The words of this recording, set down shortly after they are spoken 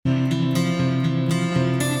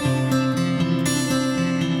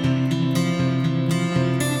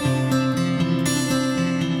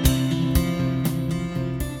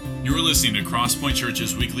Crosspoint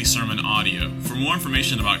Church's weekly sermon audio. For more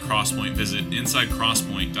information about Crosspoint, visit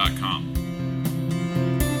insidecrosspoint.com.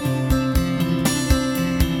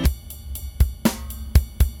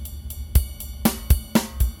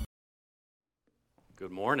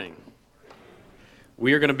 Good morning.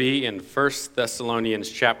 We are going to be in 1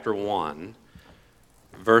 Thessalonians chapter 1,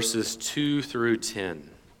 verses 2 through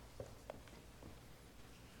 10.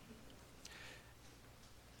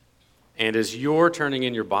 And as you're turning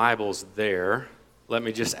in your Bibles there, let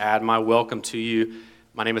me just add my welcome to you.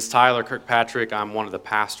 My name is Tyler Kirkpatrick. I'm one of the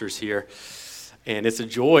pastors here. And it's a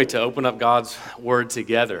joy to open up God's Word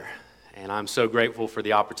together. And I'm so grateful for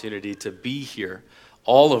the opportunity to be here,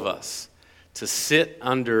 all of us, to sit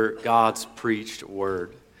under God's preached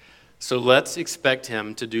Word. So let's expect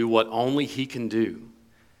Him to do what only He can do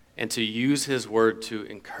and to use His Word to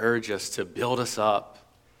encourage us, to build us up,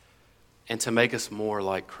 and to make us more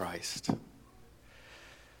like Christ.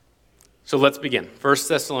 So let's begin. 1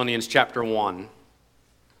 Thessalonians chapter 1,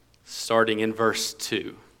 starting in verse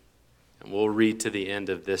 2. And we'll read to the end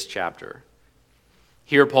of this chapter.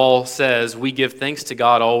 Here Paul says, "We give thanks to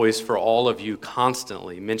God always for all of you,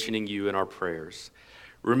 constantly mentioning you in our prayers,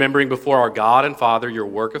 remembering before our God and Father your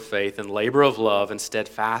work of faith and labor of love and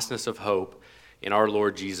steadfastness of hope in our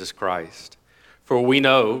Lord Jesus Christ. For we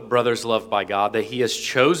know, brothers loved by God, that He has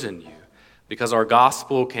chosen you, because our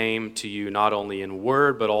gospel came to you not only in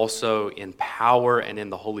word, but also in power and in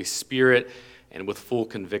the Holy Spirit and with full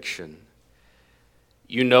conviction.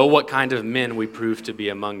 You know what kind of men we proved to be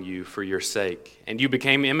among you for your sake. And you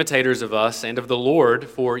became imitators of us and of the Lord,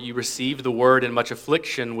 for you received the word in much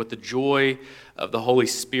affliction with the joy of the Holy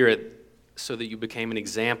Spirit, so that you became an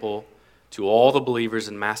example to all the believers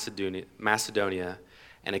in Macedonia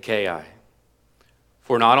and Achaia.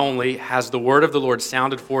 For not only has the word of the Lord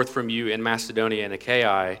sounded forth from you in Macedonia and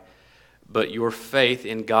Achaia, but your faith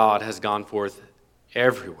in God has gone forth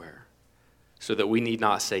everywhere, so that we need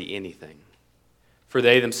not say anything. For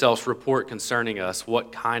they themselves report concerning us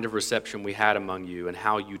what kind of reception we had among you, and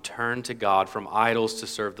how you turned to God from idols to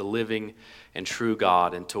serve the living and true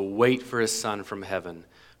God, and to wait for His Son from heaven,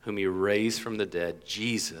 whom He raised from the dead,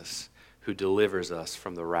 Jesus, who delivers us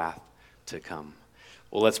from the wrath to come."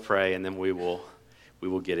 Well, let's pray, and then we will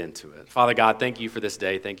get into it. Father God, thank you for this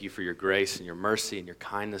day. Thank you for your grace and your mercy and your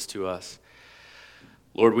kindness to us.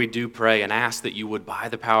 Lord, we do pray and ask that you would, by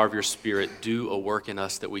the power of your Spirit, do a work in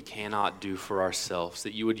us that we cannot do for ourselves,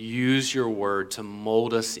 that you would use your word to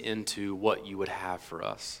mold us into what you would have for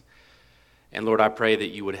us. And Lord, I pray that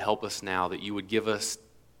you would help us now, that you would give us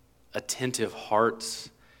attentive hearts,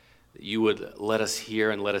 that you would let us hear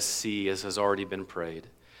and let us see as has already been prayed.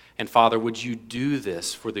 And Father, would you do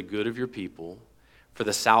this for the good of your people, for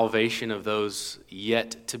the salvation of those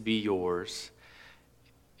yet to be yours,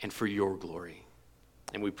 and for your glory.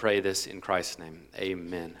 And we pray this in Christ's name.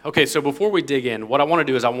 Amen. Okay, so before we dig in, what I want to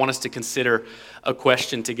do is I want us to consider a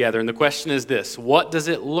question together. And the question is this: what does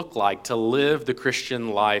it look like to live the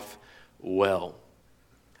Christian life well?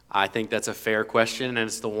 I think that's a fair question, and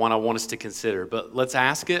it's the one I want us to consider. But let's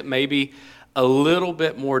ask it maybe a little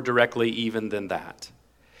bit more directly even than that.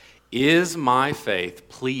 Is my faith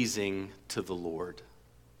pleasing to the Lord?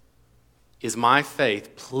 Is my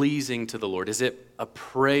faith pleasing to the Lord? Is it a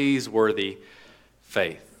praiseworthy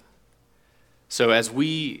faith? So as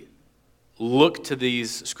we look to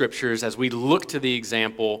these scriptures, as we look to the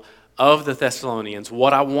example of the Thessalonians,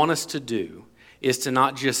 what I want us to do is to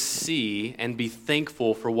not just see and be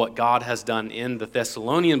thankful for what God has done in the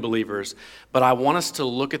Thessalonian believers, but I want us to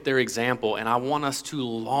look at their example, and I want us to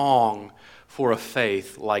long for a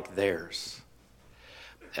faith like theirs.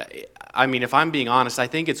 I mean, if I'm being honest, I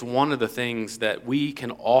think it's one of the things that we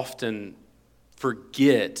can often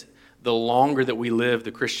forget the longer that we live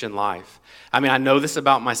the Christian life. I mean, I know this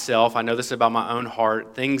about myself. I know this about my own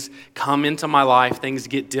heart. Things come into my life. Things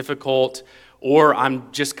get difficult, or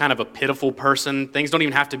I'm just kind of a pitiful person. Things don't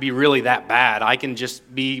even have to be really that bad. I can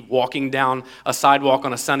just be walking down a sidewalk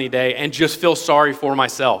on a sunny day and just feel sorry for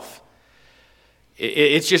myself.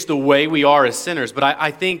 It's just the way we are as sinners. But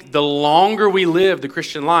I think the longer we live the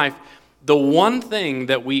Christian life, the one thing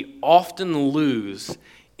that we often lose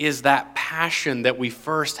is that passion that we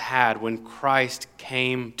first had when Christ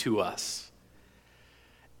came to us.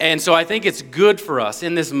 And so I think it's good for us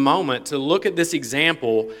in this moment to look at this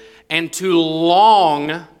example and to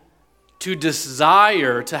long, to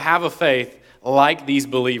desire to have a faith like these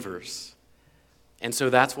believers. And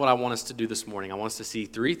so that's what I want us to do this morning. I want us to see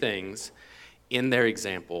three things in their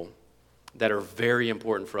example that are very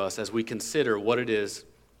important for us as we consider what it is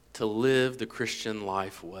to live the Christian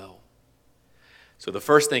life well. So the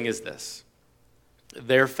first thing is this: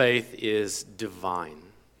 their faith is divine.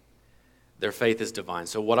 Their faith is divine.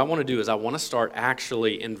 So what I want to do is I want to start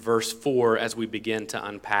actually in verse 4 as we begin to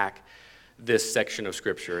unpack this section of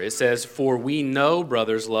Scripture. It says, "For we know,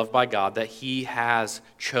 brothers loved by God, that he has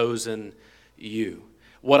chosen you."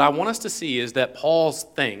 What I want us to see is that Paul's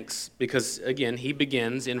thanks, because again, he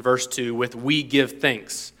begins in verse 2 with "we give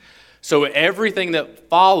thanks." So everything that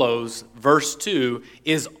follows verse 2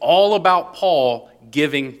 is all about Paul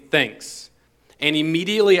giving thanks. And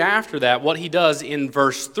immediately after that, what he does in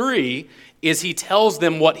verse 3 is he tells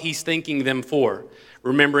them what he's thanking them for.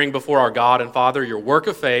 Remembering before our God and Father your work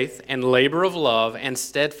of faith and labor of love and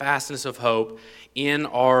steadfastness of hope in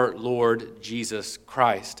our Lord Jesus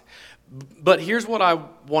Christ. But here's what I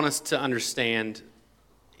want us to understand.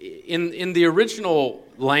 In the original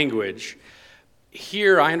language,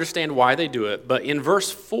 here I understand why they do it, but in verse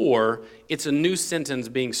 4, it's a new sentence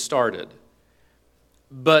being started.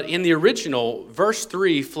 But in the original, verse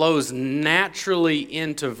 3 flows naturally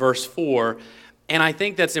into verse 4, and I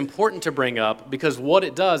think that's important to bring up because what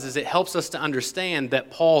it does is it helps us to understand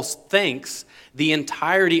that Paul's thanks, the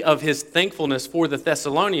entirety of his thankfulness for the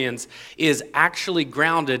Thessalonians, is actually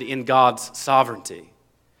grounded in God's sovereignty.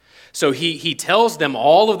 So he tells them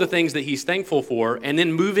all of the things that he's thankful for, and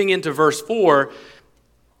then moving into verse 4,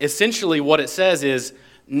 essentially what it says is,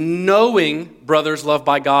 knowing, brothers loved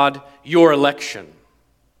by God, your election.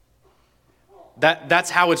 That's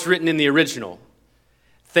how it's written in the original.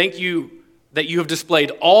 Thank you that you have displayed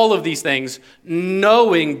all of these things,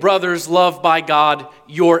 knowing, brothers loved by God,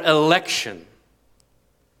 your election.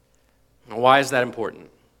 Now, why is that important?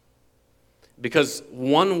 Because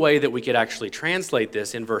one way that we could actually translate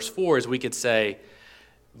this in verse 4 is we could say,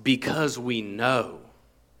 because we know.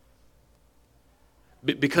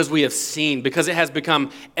 Because we have seen, because it has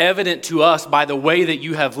become evident to us by the way that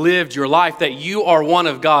you have lived your life that you are one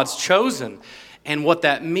of God's chosen. And what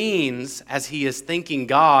that means, as he is thanking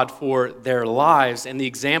God for their lives and the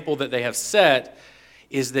example that they have set,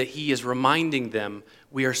 is that he is reminding them,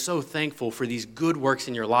 we are so thankful for these good works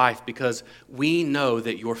in your life because we know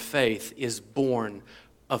that your faith is born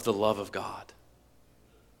of the love of God.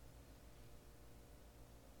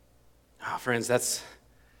 Friends,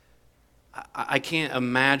 I can't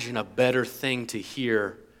imagine a better thing to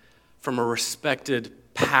hear from a respected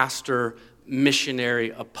pastor, missionary,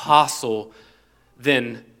 apostle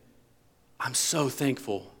than, I'm so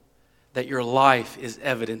thankful that your life is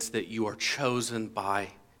evidence that you are chosen by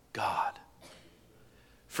God.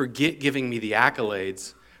 Forget giving me the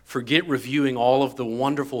accolades. Forget reviewing all of the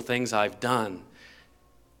wonderful things I've done.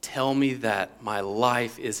 Tell me that my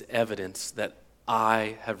life is evidence that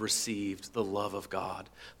I have received the love of God,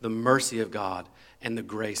 the mercy of God, and the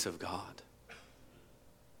grace of God.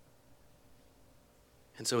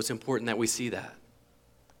 And so it's important that we see that.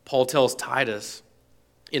 Paul tells Titus,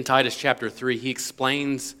 in Titus chapter 3, he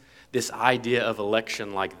explains this idea of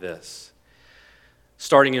election like this.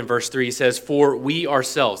 Starting in verse 3, he says, "For we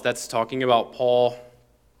ourselves," that's talking about Paul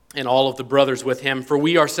and all of the brothers with him, "for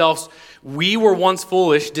we ourselves, we were once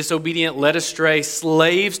foolish, disobedient, led astray,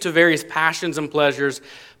 slaves to various passions and pleasures,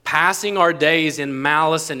 passing our days in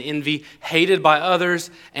malice and envy, hated by others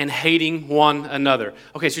and hating one another."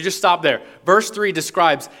 Okay, so just stop there. Verse 3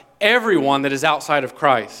 describes everyone that is outside of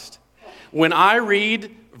Christ. When I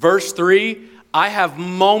read verse 3, I have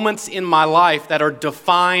moments in my life that are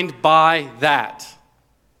defined by that.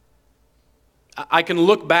 I can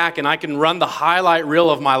look back and I can run the highlight reel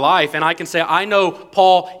of my life and I can say, I know,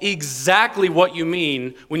 Paul, exactly what you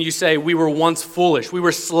mean when you say we were once foolish. We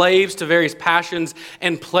were slaves to various passions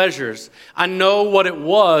and pleasures. I know what it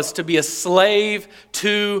was to be a slave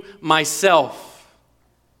to myself.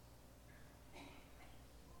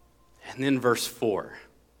 And then verse 4.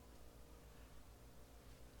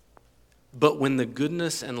 "But when the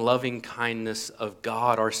goodness and loving kindness of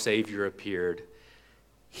God our Savior appeared,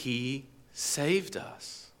 he saved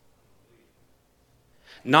us.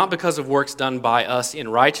 Not because of works done by us in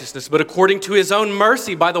righteousness, but according to his own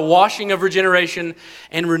mercy by the washing of regeneration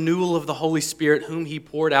and renewal of the Holy Spirit, whom he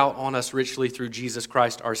poured out on us richly through Jesus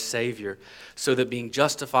Christ our Savior, so that being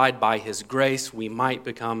justified by his grace, we might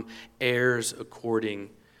become heirs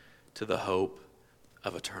according to the hope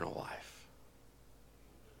of eternal life."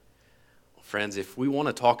 Friends, if we want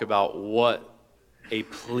to talk about what a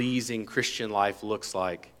pleasing Christian life looks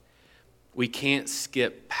like, we can't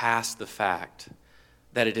skip past the fact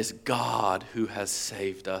that it is God who has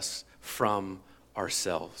saved us from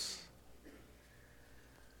ourselves.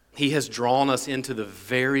 He has drawn us into the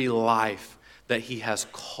very life that he has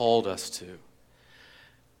called us to.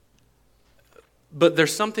 But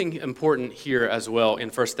there's something important here as well in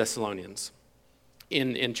 1 Thessalonians,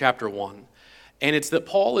 in chapter 1. And it's that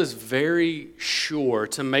Paul is very sure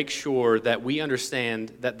to make sure that we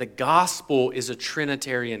understand that the gospel is a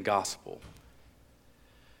Trinitarian gospel.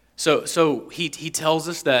 So he tells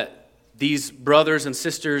us that these brothers and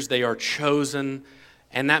sisters, they are chosen,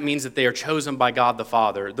 and that means that they are chosen by God the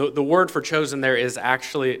Father. The word for chosen there is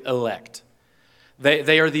actually elect.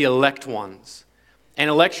 They are the elect ones. And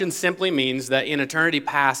election simply means that in eternity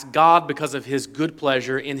past, God, because of his good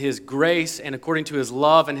pleasure, in his grace, and according to his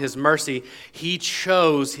love and his mercy, he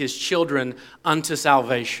chose his children unto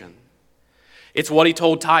salvation. It's what he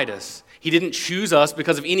told Titus. He didn't choose us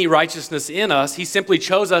because of any righteousness in us. He simply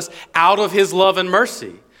chose us out of his love and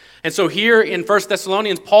mercy. And so here in 1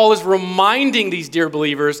 Thessalonians, Paul is reminding these dear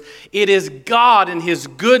believers, it is God in his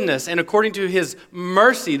goodness and according to his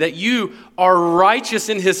mercy that you are righteous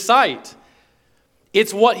in his sight.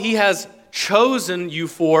 It's what he has chosen you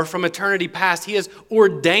for from eternity past. He has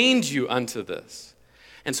ordained you unto this.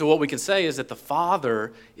 And so what we can say is that the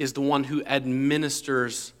Father is the one who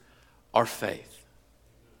administers our faith.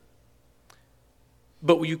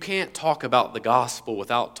 But you can't talk about the gospel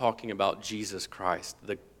without talking about Jesus Christ,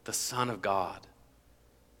 the Son of God.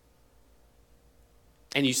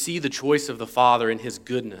 And you see the choice of the Father in his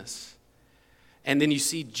goodness. And then you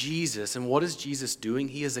see Jesus, and what is Jesus doing?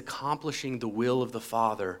 He is accomplishing the will of the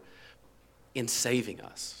Father in saving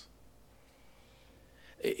us.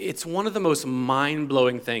 It's one of the most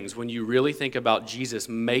mind-blowing things when you really think about Jesus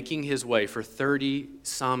making his way for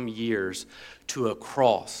 30-some years to a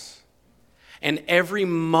cross. And every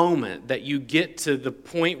moment that you get to the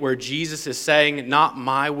point where Jesus is saying, not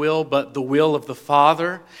my will, but the will of the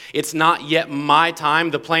Father, it's not yet my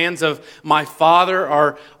time. The plans of my Father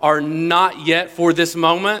are not yet for this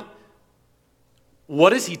moment.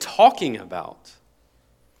 What is he talking about?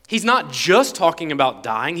 He's not just talking about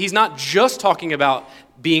dying. He's not just talking about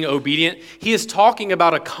being obedient. He is talking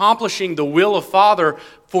about accomplishing the will of Father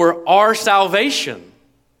for our salvation.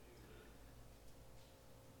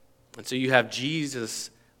 And so you have Jesus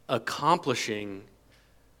accomplishing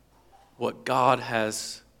what God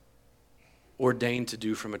has ordained to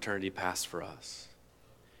do from eternity past for us.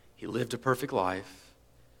 He lived a perfect life.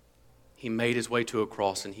 He made his way to a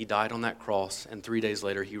cross, and he died on that cross, and 3 days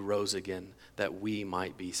later he rose again that we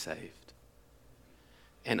might be saved.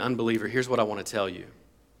 And unbeliever, here's what I want to tell you.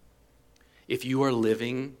 If you are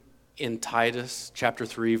living in Titus chapter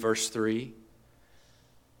 3, verse 3,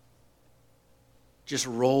 just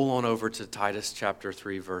roll on over to Titus chapter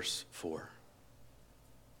 3, verse 4.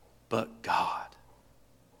 But God,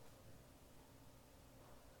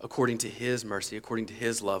 according to his mercy, according to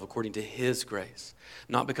his love, according to his grace,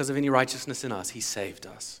 not because of any righteousness in us, he saved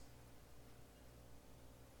us.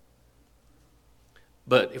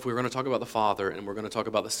 But if we're going to talk about the Father and we're going to talk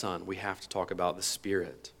about the Son, we have to talk about the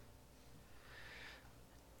Spirit.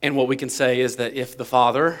 And what we can say is that if the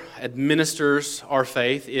Father administers our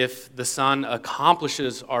faith, if the Son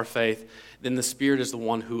accomplishes our faith, then the Spirit is the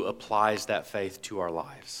one who applies that faith to our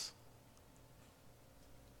lives.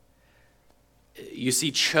 You see,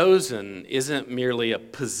 chosen isn't merely a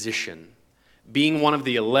position. Being one of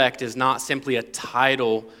the elect is not simply a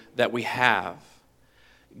title that we have.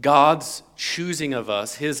 God's choosing of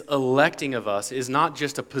us, his electing of us, is not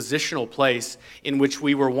just a positional place in which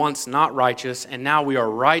we were once not righteous and now we are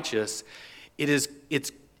righteous. It's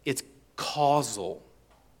causal.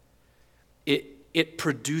 It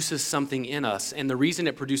produces something in us. And the reason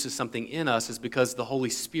it produces something in us is because the Holy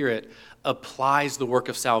Spirit applies the work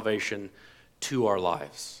of salvation to our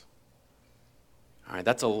lives. All right,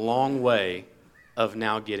 that's a long way of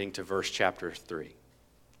now getting to verse chapter 3.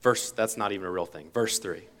 That's not even a real thing. Verse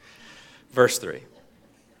 3. Verse 3.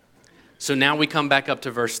 So now we come back up to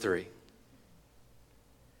verse 3.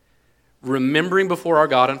 Remembering before our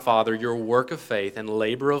God and Father your work of faith and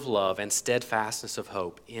labor of love and steadfastness of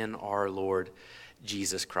hope in our Lord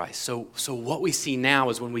Jesus Christ. So what we see now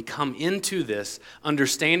is when we come into this,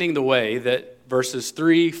 understanding the way that verses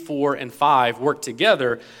 3, 4, and 5 work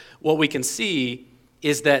together, what we can see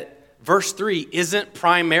is that verse 3 isn't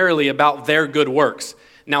primarily about their good works.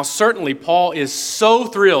 Now, certainly, Paul is so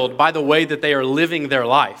thrilled by the way that they are living their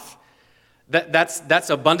life. That's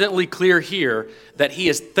abundantly clear here, that he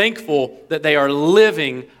is thankful that they are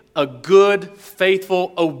living a good,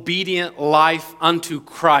 faithful, obedient life unto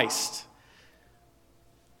Christ.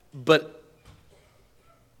 But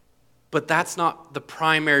that's not the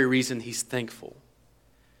primary reason he's thankful.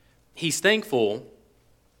 He's thankful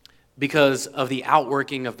because of the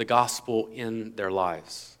outworking of the gospel in their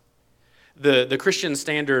lives. The Christian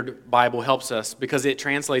Standard Bible helps us because it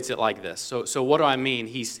translates it like this. So what do I mean?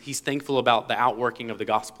 He's thankful about the outworking of the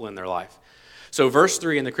gospel in their life. So verse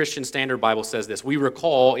 3 in the Christian Standard Bible says this: "We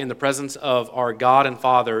recall in the presence of our God and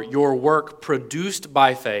Father your work produced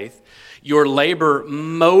by faith, your labor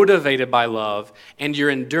motivated by love, and your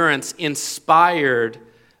endurance inspired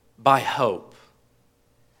by hope."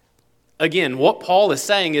 Again, what Paul is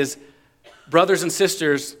saying is, brothers and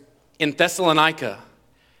sisters in Thessalonica,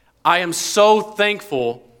 I am so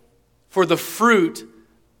thankful for the fruit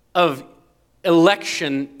of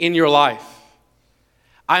election in your life.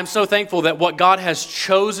 I am so thankful that what God has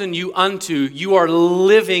chosen you unto, you are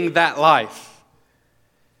living that life.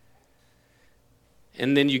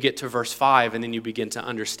 And then you get to verse 5, and then you begin to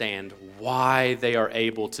understand why they are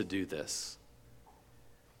able to do this.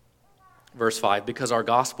 Verse 5, "Because our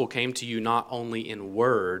gospel came to you not only in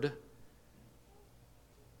word,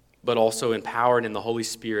 but also in power and in the Holy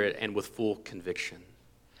Spirit and with full conviction."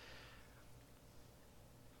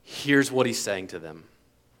 Here's what he's saying to them.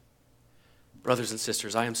 Brothers and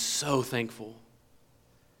sisters, I am so thankful.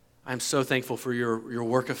 I am so thankful for your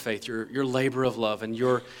work of faith, your labor of love, and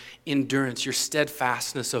your endurance, your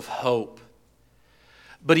steadfastness of hope.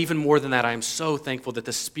 But even more than that, I am so thankful that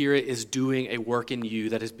the Spirit is doing a work in you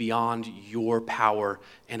that is beyond your power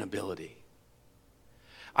and ability.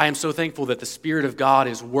 I am so thankful that the Spirit of God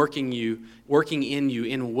is working in you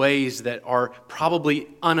in ways that are probably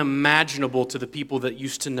unimaginable to the people that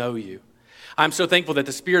used to know you. I'm so thankful that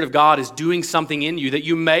the Spirit of God is doing something in you that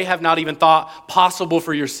you may have not even thought possible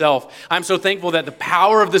for yourself. I'm so thankful that the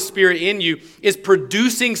power of the Spirit in you is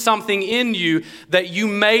producing something in you that you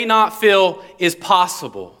may not feel is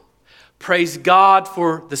possible. Praise God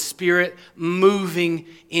for the Spirit moving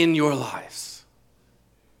in your lives.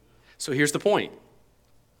 So here's the point.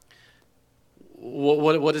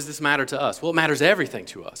 What does this matter to us? Well, it matters everything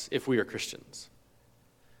to us if we are Christians.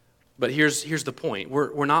 But here's the point.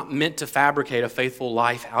 We're not meant to fabricate a faithful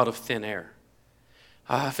life out of thin air.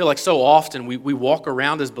 I feel like so often we walk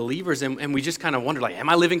around as believers and we just kind of wonder, like, am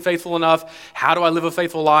I living faithful enough? How do I live a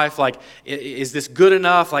faithful life? Like, is this good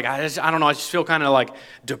enough? Like, I don't know. I just feel kind of like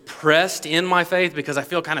depressed in my faith because I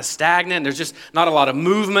feel kind of stagnant. And there's just not a lot of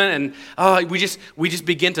movement. And we just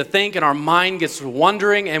begin to think and our mind gets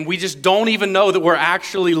wandering and we just don't even know that we're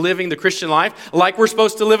actually living the Christian life like we're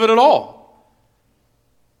supposed to live it at all.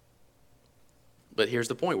 But here's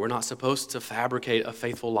the point. We're not supposed to fabricate a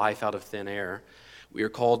faithful life out of thin air. We are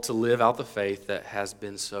called to live out the faith that has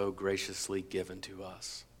been so graciously given to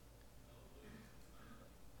us.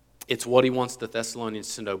 It's what he wants the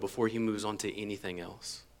Thessalonians to know before he moves on to anything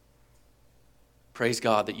else. Praise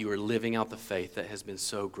God that you are living out the faith that has been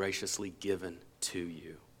so graciously given to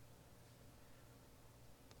you.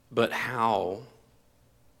 But how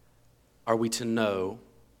are we to know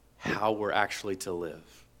how we're actually to live?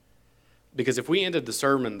 Because if we ended the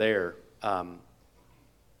sermon there,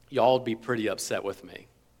 y'all would be pretty upset with me.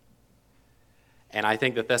 And I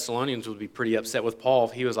think the Thessalonians would be pretty upset with Paul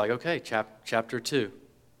if he was like, okay, chapter 2.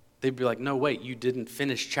 They'd be like, no, wait, you didn't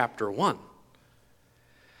finish chapter 1.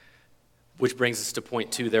 Which brings us to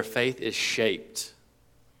point 2. Their faith is shaped.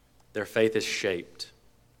 Their faith is shaped.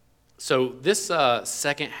 So this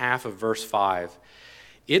second half of verse 5,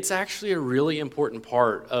 it's actually a really important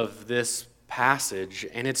part of this passage,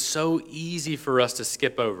 and it's so easy for us to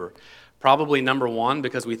skip over. Probably number one,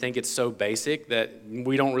 because we think it's so basic that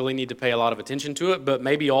we don't really need to pay a lot of attention to it, but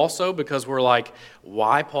maybe also because we're like,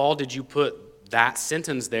 why, Paul, did you put that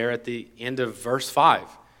sentence there at the end of verse 5?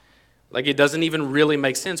 Like, it doesn't even really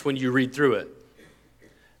make sense when you read through it.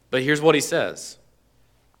 But here's what he says.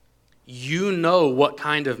 You know what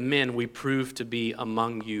kind of men we prove to be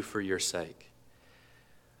among you for your sake.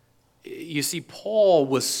 You see, Paul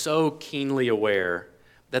was so keenly aware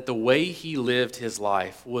that the way he lived his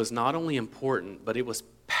life was not only important, but it was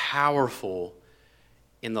powerful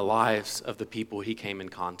in the lives of the people he came in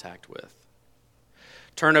contact with.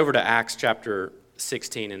 Turn over to Acts chapter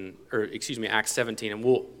 16 Acts 17, and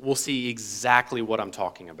we'll see exactly what I'm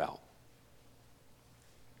talking about.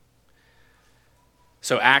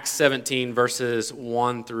 So Acts 17 verses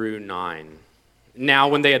 1 through 9. Now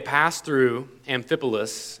when they had passed through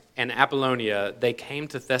Amphipolis and Apollonia, they came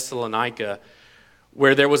to Thessalonica,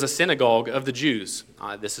 where there was a synagogue of the Jews.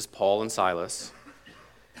 This is Paul and Silas.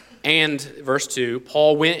 And, verse 2,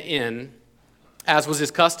 Paul went in, as was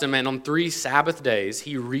his custom, and on 3 Sabbath days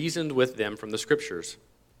he reasoned with them from the Scriptures,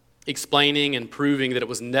 explaining and proving that it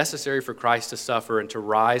was necessary for Christ to suffer and to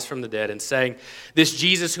rise from the dead, and saying, this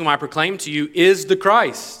Jesus whom I proclaim to you is the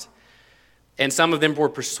Christ. And some of them were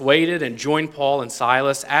persuaded and joined Paul and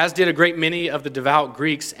Silas, as did a great many of the devout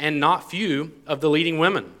Greeks and not few of the leading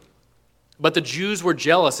women. But the Jews were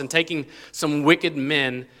jealous, and taking some wicked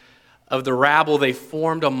men of the rabble, they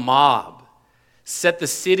formed a mob set the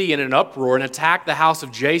city in an uproar and attacked the house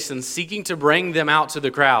of Jason, seeking to bring them out to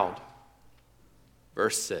the crowd.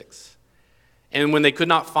 Verse 6. And when they could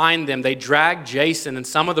not find them, they dragged Jason and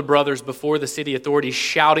some of the brothers before the city authorities,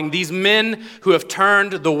 shouting, "These men who have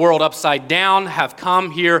turned the world upside down have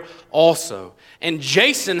come here also. And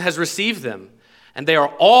Jason has received them. And they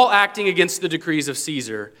are all acting against the decrees of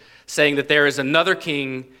Caesar, saying that there is another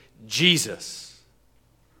king, Jesus."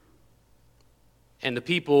 And the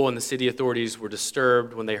people and the city authorities were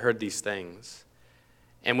disturbed when they heard these things.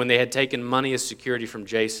 And when they had taken money as security from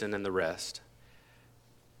Jason and the rest,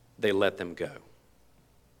 they let them go.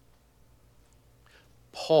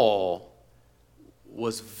 Paul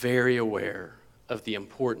was very aware of the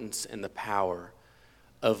importance and the power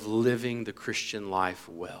of living the Christian life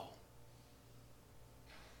well.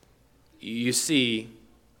 You see,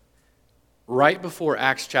 right before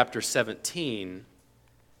Acts chapter 17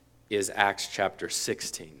 is Acts chapter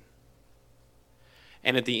 16.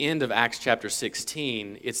 And at the end of Acts chapter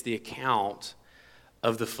 16, it's the account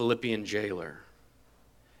of the Philippian jailer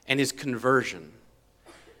and his conversion.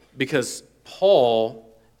 Because Paul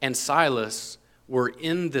and Silas were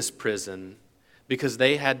in this prison because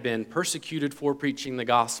they had been persecuted for preaching the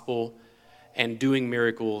gospel and doing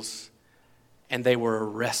miracles, and they were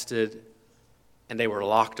arrested and they were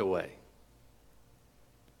locked away.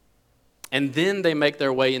 And then they make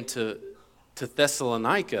their way into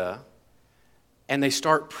Thessalonica, and they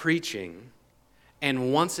start preaching,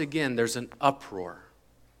 and once again there's an uproar.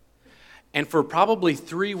 And for probably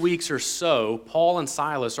 3 weeks or so, Paul and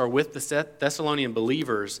Silas are with the Thessalonian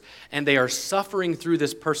believers, and they are suffering through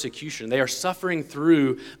this persecution. They are suffering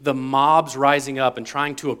through the mobs rising up and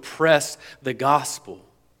trying to oppress the gospel.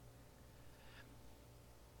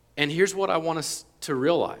 And here's what I want us to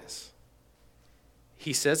realize.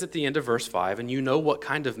 He says at the end of verse 5, "And you know what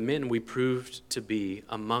kind of men we proved to be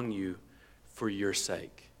among you for your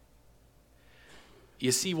sake."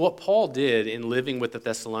 You see, what Paul did in living with the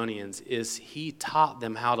Thessalonians is he taught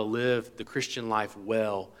them how to live the Christian life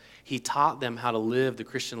well. He taught them how to live the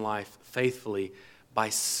Christian life faithfully by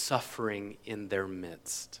suffering in their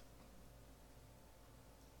midst.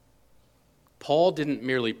 Paul didn't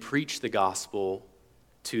merely preach the gospel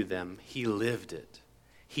to them, he lived it.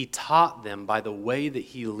 He taught them by the way that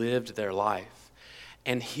he lived their life.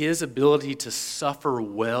 And his ability to suffer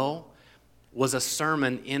well was a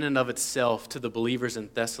sermon in and of itself to the believers in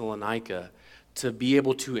Thessalonica to be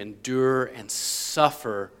able to endure and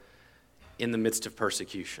suffer in the midst of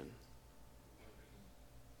persecution.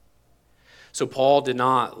 So Paul did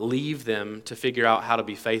not leave them to figure out how to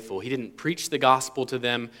be faithful. He didn't preach the gospel to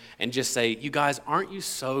them and just say, "You guys, aren't you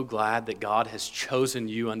so glad that God has chosen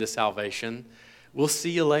you unto salvation? We'll see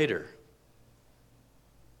you later."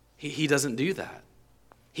 He doesn't do that.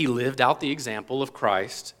 He lived out the example of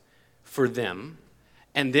Christ for them.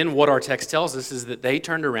 And then what our text tells us is that they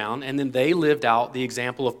turned around and then they lived out the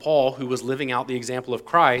example of Paul, who was living out the example of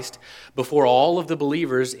Christ before all of the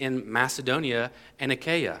believers in Macedonia and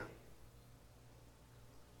Achaia.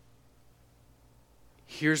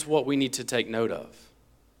 Here's what we need to take note of.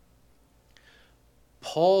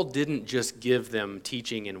 Paul didn't just give them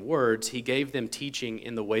teaching in words, he gave them teaching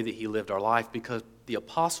in the way that he lived our life, because the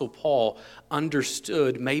Apostle Paul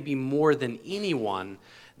understood maybe more than anyone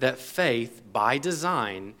that faith, by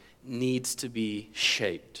design, needs to be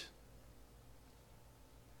shaped.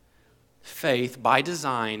 Faith, by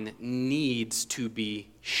design, needs to be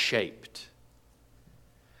shaped.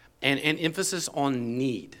 And emphasis on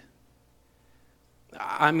need.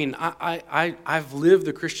 I mean, I've lived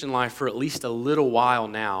the Christian life for at least a little while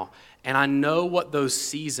now, and I know what those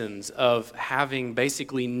seasons of having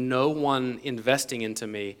basically no one investing into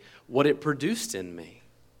me, what it produced in me.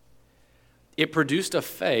 It produced a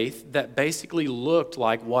faith that basically looked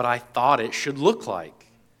like what I thought it should look like.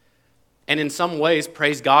 And in some ways,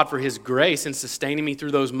 praise God for His grace in sustaining me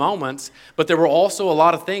through those moments. But there were also a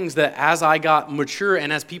lot of things that as I got mature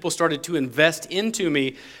and as people started to invest into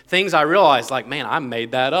me, things I realized like, man, I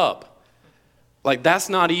made that up. Like that's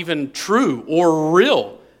not even true or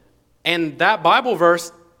real. And that Bible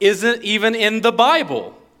verse isn't even in the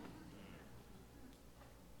Bible.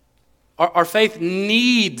 Our faith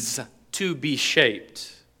needs to be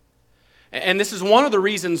shaped. And this is one of the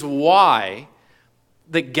reasons why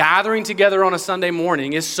that gathering together on a Sunday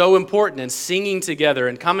morning is so important, and singing together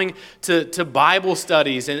and coming to Bible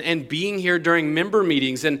studies and being here during member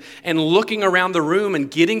meetings and looking around the room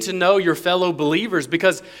and getting to know your fellow believers,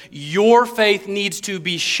 because your faith needs to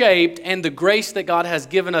be shaped, and the grace that God has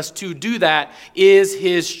given us to do that is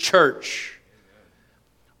His church.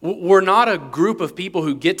 We're not a group of people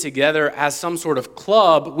who get together as some sort of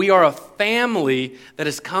club. We are a family that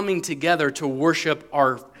is coming together to worship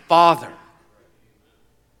our Father.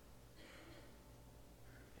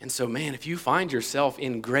 And so, man, if you find yourself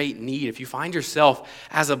in great need, if you find yourself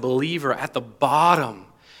as a believer at the bottom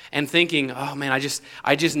and thinking, oh man, I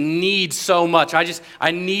just need so much.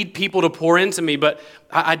 I need people to pour into me, but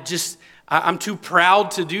I'm too proud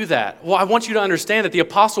to do that. Well, I want you to understand that the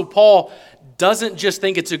Apostle Paul doesn't just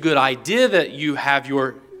think it's a good idea that you have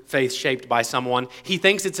your faith shaped by someone. He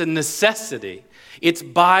thinks it's a necessity. It's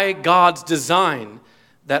by God's design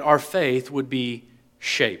that our faith would be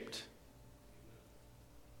shaped.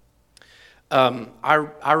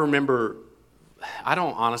 I remember, I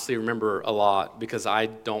don't honestly remember a lot because I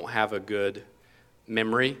don't have a good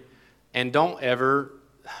memory. And don't ever,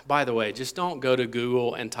 by the way, just don't go to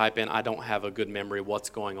Google and type in, I don't have a good memory, what's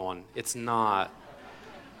going on. It's not.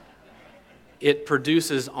 It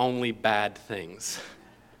produces only bad things.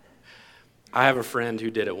 I have a friend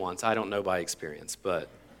who did it once. I don't know by experience, but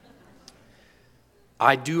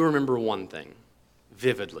I do remember one thing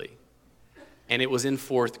vividly, and it was in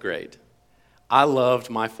 4th grade. I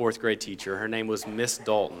loved my 4th grade teacher. Her name was Miss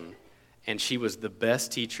Dalton, and she was the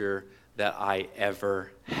best teacher that I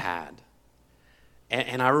ever had.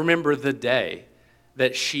 And I remember the day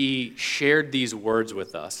that she shared these words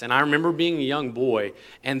with us. And I remember being a young boy,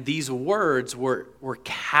 and these words were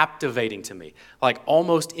captivating to me, like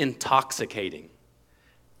almost intoxicating.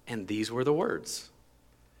 And these were the words.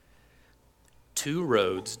 2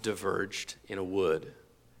 roads diverged in a wood,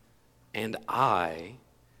 and I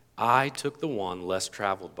took the one less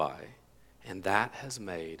traveled by, and that has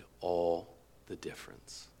made all the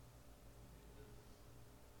difference.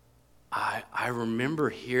 I remember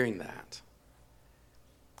hearing that.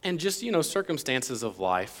 And just, circumstances of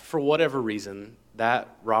life, for whatever reason, that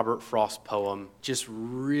Robert Frost poem just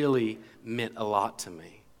really meant a lot to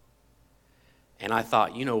me. And I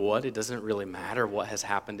thought, you know what? It doesn't really matter what has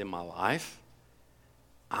happened in my life.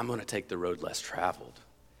 I'm going to take the road less traveled.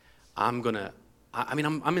 I'm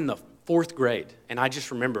in the 4th grade, and I just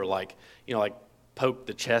remember poke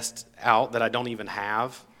the chest out that I don't even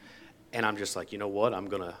have, and I'm just like, you know what? I'm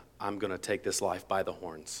gonna take this life by the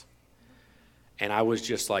horns. And I was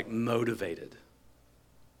just motivated.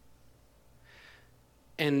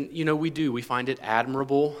 And we find it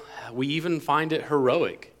admirable. We even find it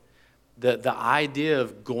heroic. The idea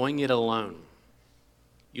of going it alone.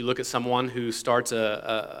 You look at someone who starts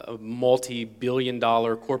a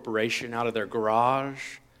multi-billion-dollar corporation out of their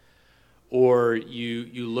garage, or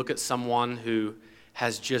you look at someone who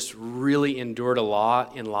has just really endured a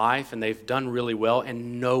lot in life and they've done really well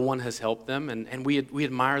and no one has helped them, and we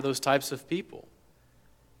admire those types of people.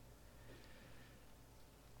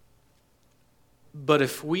 But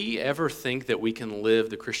if we ever think that we can live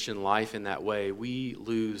the Christian life in that way, we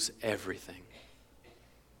lose everything.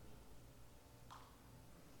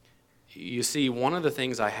 You see, one of the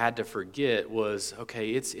things I had to forget was,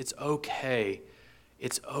 it's okay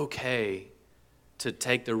to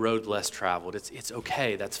take the road less traveled. It's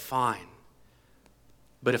okay, that's fine.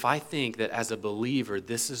 But if I think that as a believer,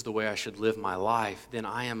 this is the way I should live my life, then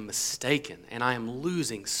I am mistaken, and I am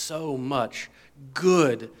losing so much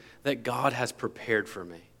good that God has prepared for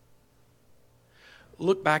me.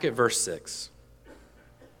 Look back at verse 6.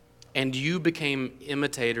 And you became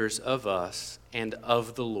imitators of us and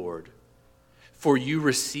of the Lord, for you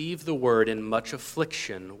received the word in much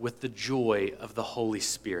affliction with the joy of the Holy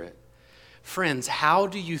Spirit. Friends, how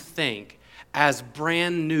do you think, as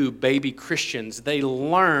brand new baby Christians, they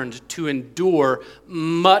learned to endure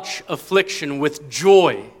much affliction with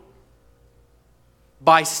joy?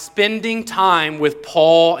 By spending time with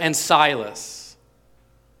Paul and Silas.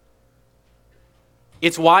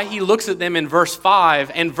 It's why he looks at them in verse 5,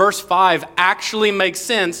 and verse 5 actually makes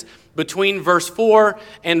sense between verse 4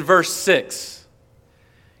 and verse 6.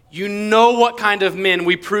 You know what kind of men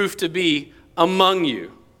we prove to be among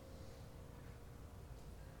you,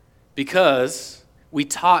 because we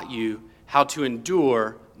taught you how to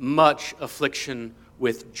endure much affliction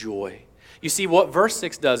with joy. You see, what verse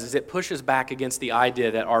 6 does is it pushes back against the idea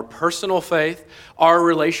that our personal faith, our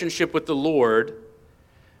relationship with the Lord,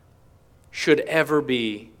 should ever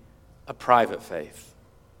be a private faith.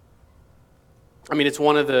 It's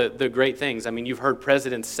one of the great things. You've heard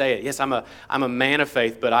presidents say it. Yes, I'm a man of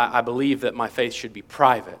faith, but I believe that my faith should be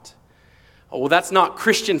private. Oh, well, that's not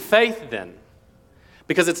Christian faith then,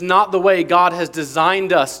 because it's not the way God has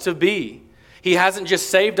designed us to be. He hasn't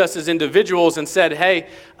just saved us as individuals and said, hey,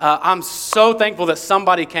 I'm so thankful that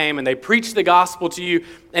somebody came and they preached the gospel to you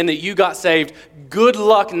and that you got saved. Good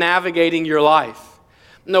luck navigating your life.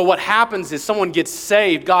 No, what happens is someone gets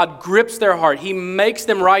saved, God grips their heart, He makes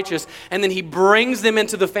them righteous, and then He brings them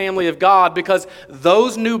into the family of God, because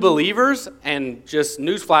those new believers, and just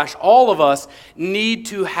newsflash, all of us need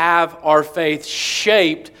to have our faith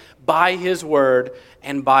shaped by His Word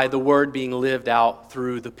and by the Word being lived out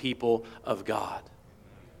through the people of God.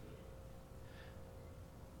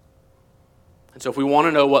 And so if we want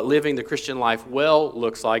to know what living the Christian life well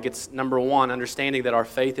looks like, it's number one, understanding that our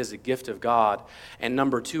faith is a gift of God. And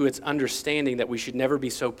number two, it's understanding that we should never be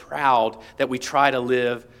so proud that we try to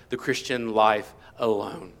live the Christian life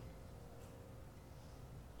alone.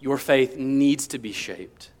 Your faith needs to be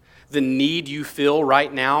shaped. The need you feel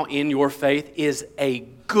right now in your faith is a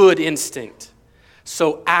good instinct.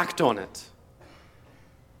 So act on it.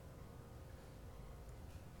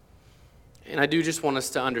 And I do just want us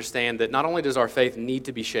to understand that not only does our faith need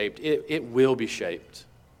to be shaped, it will be shaped.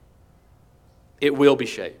 It will be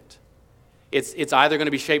shaped. It's either going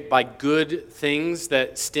to be shaped by good things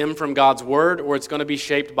that stem from God's Word, or it's going to be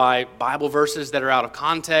shaped by Bible verses that are out of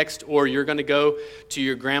context, or you're going to go to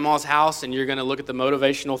your grandma's house and you're going to look at the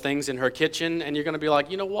motivational things in her kitchen and you're going to be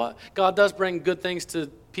like, you know what? God does bring good things to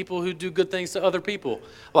people who do good things to other people.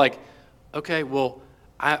 Like, okay, well,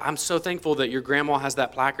 I'm so thankful that your grandma has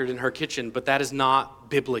that placard in her kitchen, but that is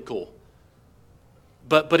not biblical.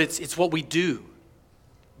 But it's what we do.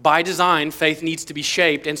 By design, faith needs to be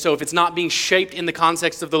shaped. And so if it's not being shaped in the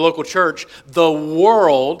context of the local church, the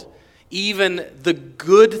world, even the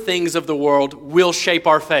good things of the world, will shape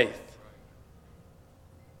our faith.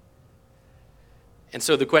 And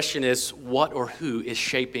so the question is, what or who is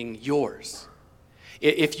shaping yours?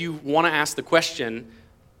 If you want to ask the question,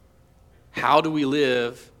 how do we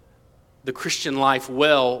live the Christian life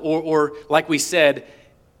well? Or like we said,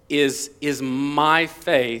 is my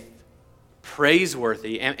faith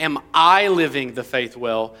praiseworthy? Am I living the faith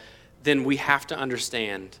well? Then we have to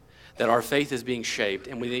understand that our faith is being shaped,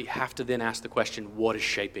 and we have to then ask the question, what is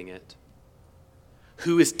shaping it?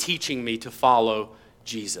 Who is teaching me to follow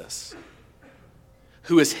Jesus?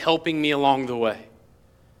 Who is helping me along the way?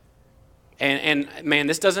 And man,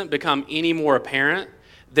 this doesn't become any more apparent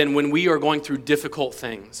than when we are going through difficult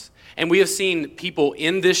things. And we have seen people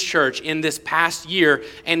in this church in this past year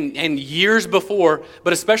and years before,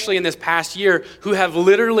 but especially in this past year, who have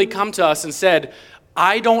literally come to us and said,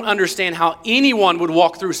 I don't understand how anyone would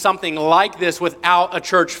walk through something like this without a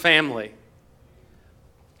church family.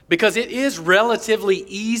 Because it is relatively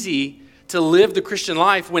easy to live the Christian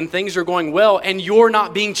life when things are going well and you're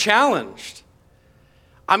not being challenged.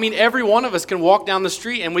 I mean, every one of us can walk down the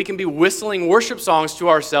street and we can be whistling worship songs to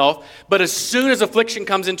ourselves, but as soon as affliction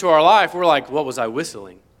comes into our life, we're like, what was I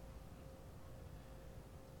whistling?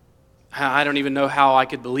 I don't even know how I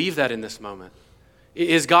could believe that in this moment.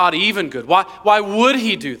 Is God even good? Why would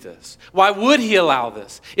He do this? Why would He allow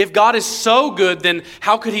this? If God is so good, then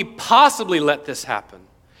how could He possibly let this happen?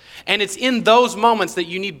 And it's in those moments that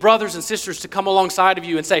you need brothers and sisters to come alongside of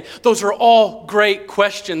you and say, those are all great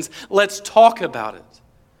questions. Let's talk about it.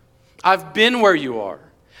 I've been where you are.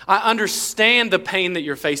 I understand the pain that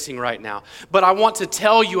you're facing right now. But I want to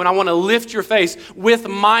tell you, and I want to lift your face with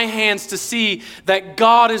my hands to see that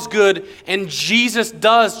God is good and Jesus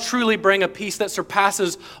does truly bring a peace that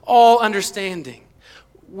surpasses all understanding.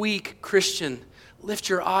 Weak Christian, lift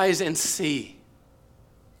your eyes and see.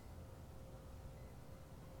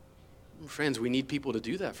 Friends, we need people to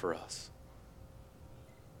do that for us.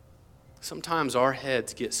 Sometimes our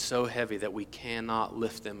heads get so heavy that we cannot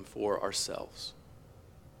lift them for ourselves.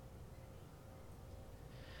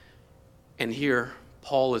 And here,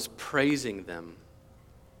 Paul is praising them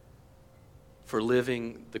for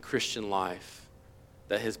living the Christian life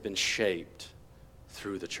that has been shaped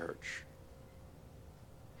through the church.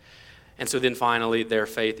 And so then finally, their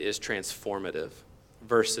faith is transformative.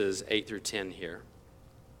 Verses 8 through 10 here.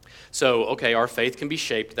 So, okay, our faith can be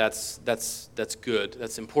shaped. That's good.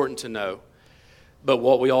 That's important to know. But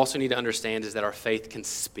what we also need to understand is that our faith can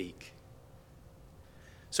speak.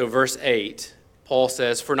 So verse 8, Paul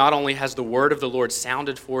says, for not only has the word of the Lord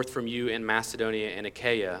sounded forth from you in Macedonia and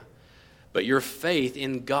Achaia, but your faith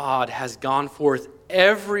in God has gone forth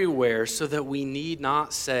everywhere so that we need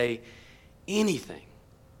not say anything.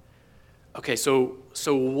 Okay, so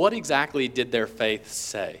what exactly did their faith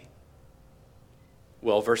say?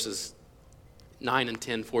 Well, verses 9 and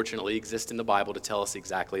 10, fortunately, exist in the Bible to tell us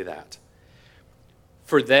exactly that.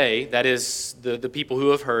 For they, that is the people who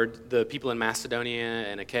have heard, the people in Macedonia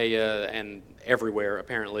and Achaia and everywhere,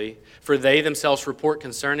 apparently, for they themselves report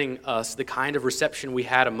concerning us the kind of reception we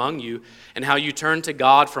had among you and how you turned to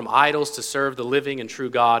God from idols to serve the living and true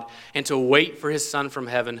God and to wait for His Son from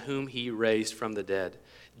heaven, whom He raised from the dead,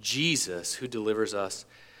 Jesus who delivers us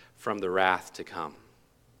from the wrath to come.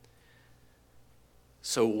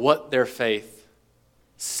 So what their faith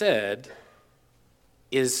said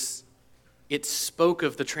is it spoke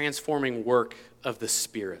of the transforming work of the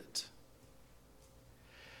Spirit.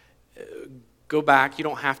 Go back, you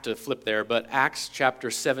don't have to flip there, but Acts chapter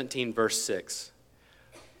 17, verse 6.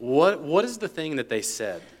 What is the thing that they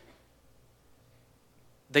said?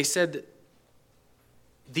 They said,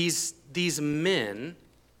 these men,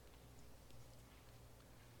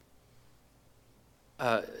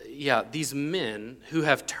 these men who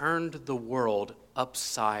have turned the world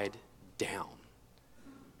upside down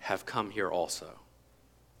have come here also.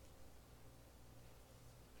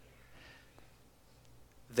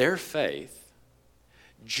 Their faith,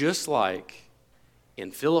 just like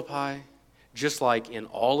in Philippi, just like in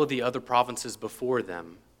all of the other provinces before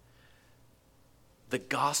them, the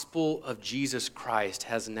gospel of Jesus Christ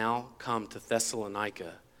has now come to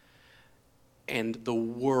Thessalonica, and the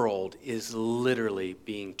world is literally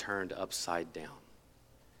being turned upside down.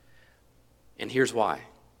 And here's why.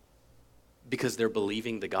 Because they're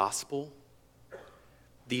believing the gospel.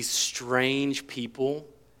 These strange people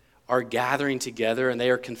are gathering together and they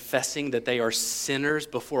are confessing that they are sinners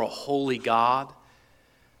before a holy God,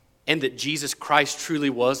 and that Jesus Christ truly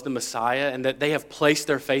was the Messiah, and that they have placed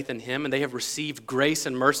their faith in him, and they have received grace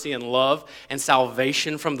and mercy and love and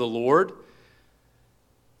salvation from the Lord.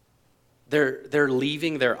 They're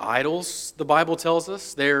leaving their idols, the Bible tells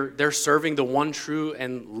us. They're serving the one true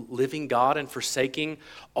and living God and forsaking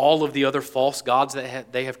all of the other false gods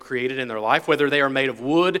that they have created in their life, whether they are made of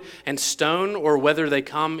wood and stone or whether they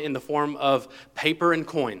come in the form of paper and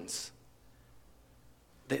coins.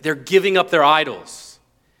 They're giving up their idols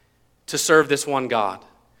to serve this one God.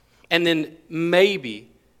 And then maybe,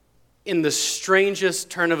 in the strangest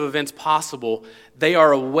turn of events possible, they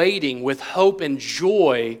are awaiting with hope and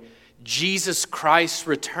joy Jesus Christ's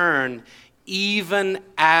return, even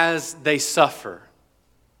as they suffer.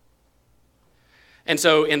 And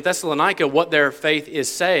so in Thessalonica, what their faith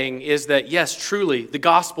is saying is that, yes, truly, the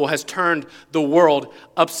gospel has turned the world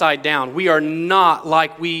upside down. We are not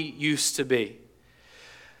like we used to be.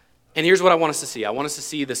 And here's what I want us to see. I want us to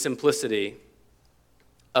see the simplicity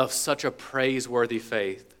of such a praiseworthy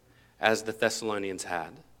faith as the Thessalonians had.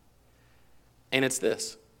 And it's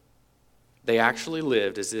this. They actually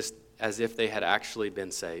lived as if they had actually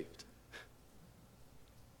been saved.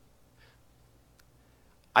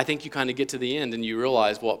 I think you kind of get to the end and you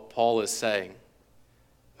realize what Paul is saying.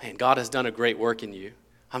 Man, God has done a great work in you.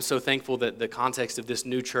 I'm so thankful that the context of this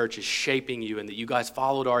new church is shaping you and that you guys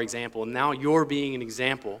followed our example, and now you're being an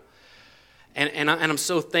example. And I'm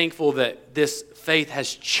so thankful that this faith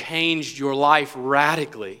has changed your life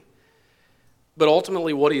radically. But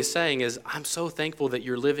ultimately what he is saying is, I'm so thankful that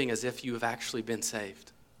you're living as if you have actually been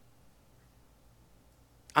saved.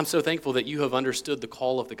 I'm so thankful that you have understood the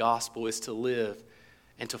call of the gospel is to live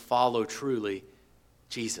and to follow truly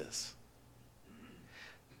Jesus.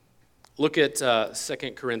 Look at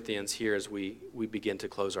 2 Corinthians here as we begin to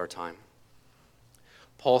close our time.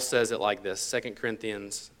 Paul says it like this, 2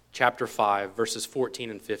 Corinthians chapter 5, verses 14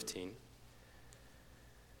 and 15.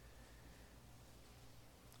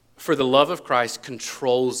 For the love of Christ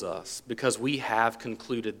controls us, because we have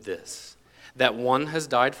concluded this, that one has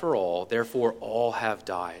died for all, therefore all have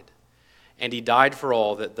died. And he died for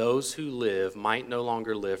all, that those who live might no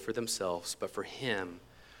longer live for themselves, but for him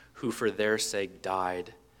who for their sake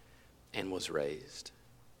died and was raised.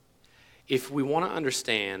 If we want to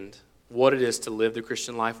understand what it is to live the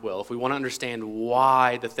Christian life well, if we want to understand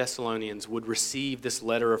why the Thessalonians would receive this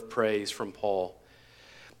letter of praise from Paul,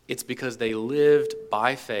 it's because they lived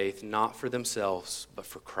by faith, not for themselves, but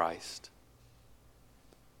for Christ.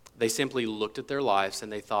 They simply looked at their lives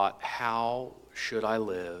and they thought, how should I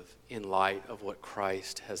live in light of what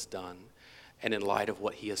Christ has done, and in light of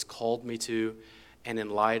what he has called me to, and in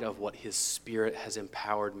light of what his Spirit has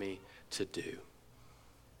empowered me to do?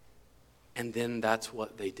 And then that's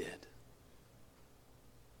what they did.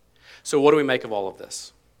 So what do we make of all of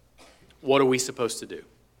this? What are we supposed to do?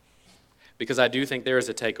 Because I do think there is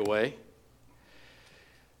a takeaway.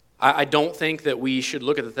 I don't think that we should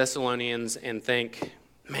look at the Thessalonians and think,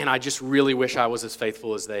 man, I just really wish I was as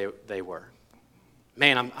faithful as they were.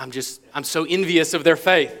 Man, I'm so envious of their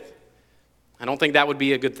faith. I don't think that would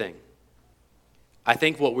be a good thing. I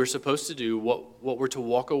think what we're supposed to do, what we're to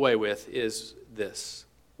walk away with is this.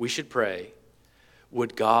 We should pray,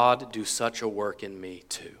 would God do such a work in me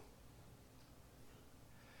too?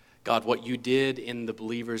 God, what you did in the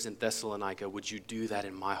believers in Thessalonica, would you do that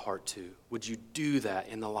in my heart too? Would you do that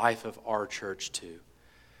in the life of our church too?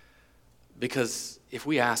 Because if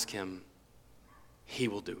we ask him, he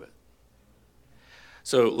will do it.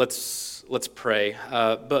 So let's pray.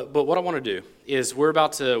 But what I want to do is we're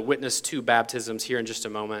about to witness 2 baptisms here in just a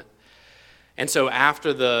moment. And so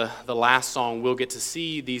after the last song, we'll get to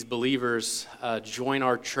see these believers join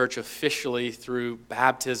our church officially through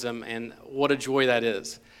baptism, and what a joy that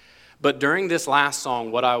is. But during this last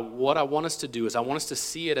song, what I want us to do is I want us to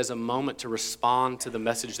see it as a moment to respond to the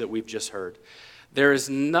message that we've just heard. There is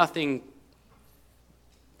nothing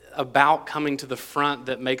about coming to the front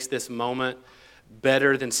that makes this moment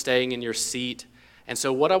better than staying in your seat. And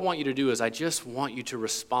so what I want you to do is I just want you to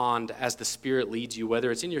respond as the Spirit leads you,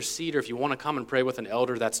 whether it's in your seat or if you want to come and pray with an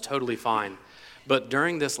elder, that's totally fine. But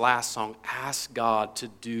during this last song, ask God to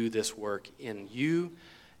do this work in you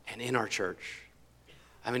and in our church.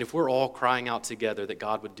 I mean, if we're all crying out together that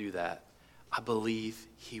God would do that, I believe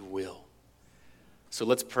he will. So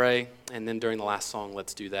let's pray, and then during the last song,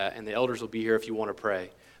 let's do that. And the elders will be here if you want to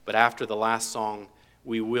pray. But after the last song,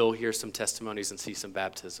 we will hear some testimonies and see some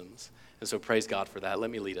baptisms. And so praise God for that. Let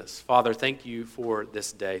me lead us. Father, thank you for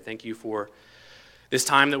this day. Thank you for this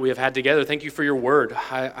time that we have had together. Thank you for your word.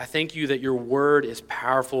 I thank you that your word is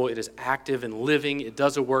powerful. It is active and living. It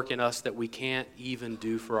does a work in us that we can't even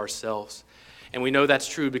do for ourselves. And we know that's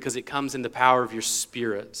true because it comes in the power of your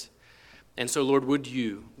Spirit. And so, Lord, would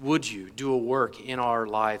you do a work in our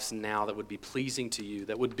lives now that would be pleasing to you,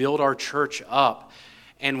 that would build our church up,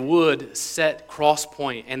 and would set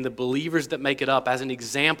Crosspoint and the believers that make it up as an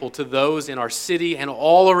example to those in our city and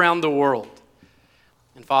all around the world.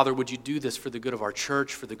 And Father, would you do this for the good of our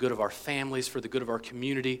church, for the good of our families, for the good of our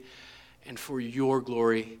community, and for your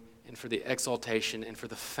glory, and for the exaltation, and for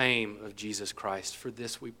the fame of Jesus Christ. For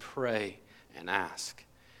this we pray and ask.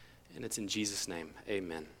 And it's in Jesus' name,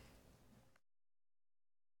 amen.